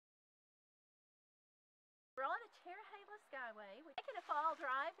on the Cherohala Skyway. We're taking a fall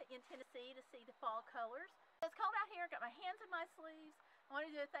drive in Tennessee to see the fall colors. It's cold out here. I've got my hands in my sleeves. I want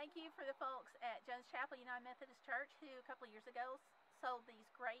to do a thank you for the folks at Jones Chapel United Methodist Church who a couple of years ago sold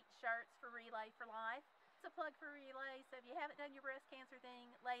these great shirts for Relay for Life. It's a plug for Relay, so if you haven't done your breast cancer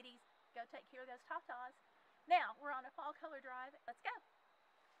thing, ladies, go take care of those tatas. Now, we're on a fall color drive. Let's go.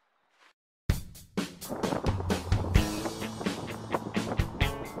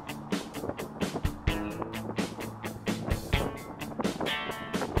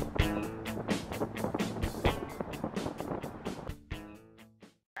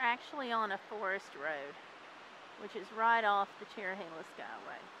 We're actually on a forest road, which is right off the Cherohala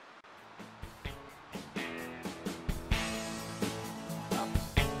Skyway.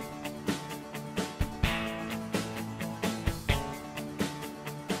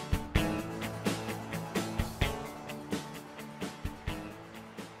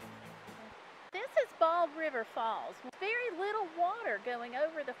 This is Bald River Falls. Very little water going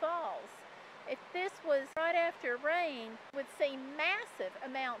over the falls. If this was right after rain, we'd see massive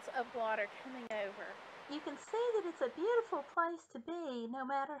amounts of water coming over. You can see that it's a beautiful place to be no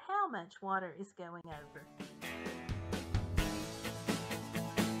matter how much water is going over.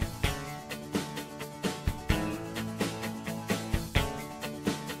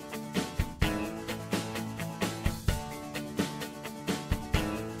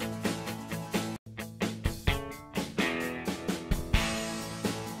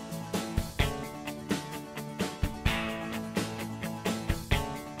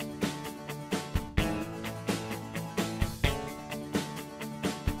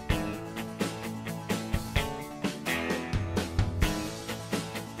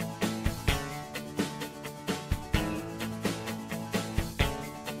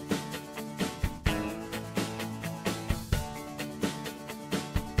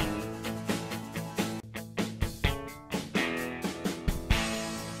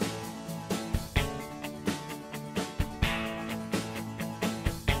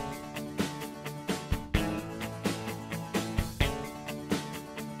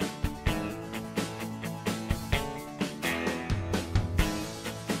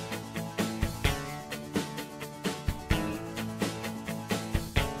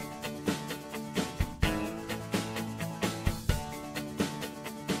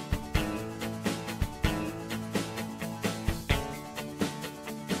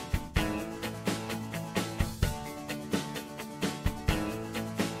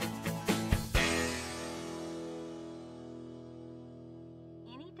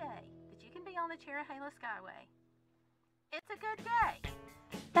 On the Cherohala Skyway. It's a good day.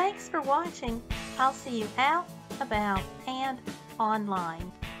 Thanks for watching. I'll see you out, about, and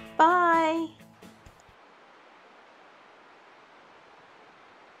online. Bye.